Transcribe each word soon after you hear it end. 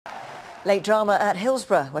Late drama at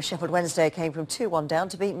Hillsborough, where Sheffield Wednesday came from 2-1 down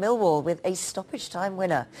to beat Millwall with a stoppage time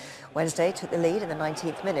winner. Wednesday took the lead in the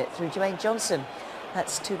 19th minute through Jermaine Johnson.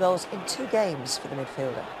 That's 2 goals in 2 games for the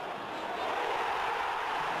midfielder.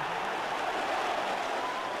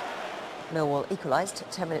 Millwall equalised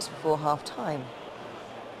 10 minutes before half-time.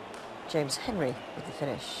 James Henry with the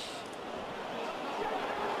finish.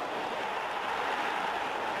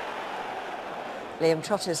 Liam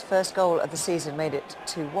Trotter's first goal of the season made it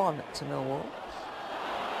 2-1 to Millwall.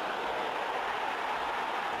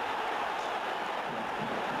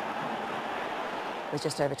 With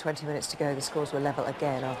just over 20 minutes to go, the scores were level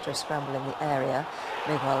again after a scramble in the area.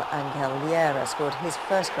 Miguel Llera scored his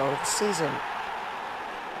first goal of the season.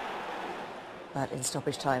 But in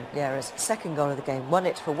stoppage time, Llera's second goal of the game won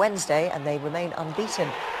it for Wednesday, and they remain unbeaten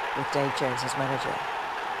with Dave Jones as manager.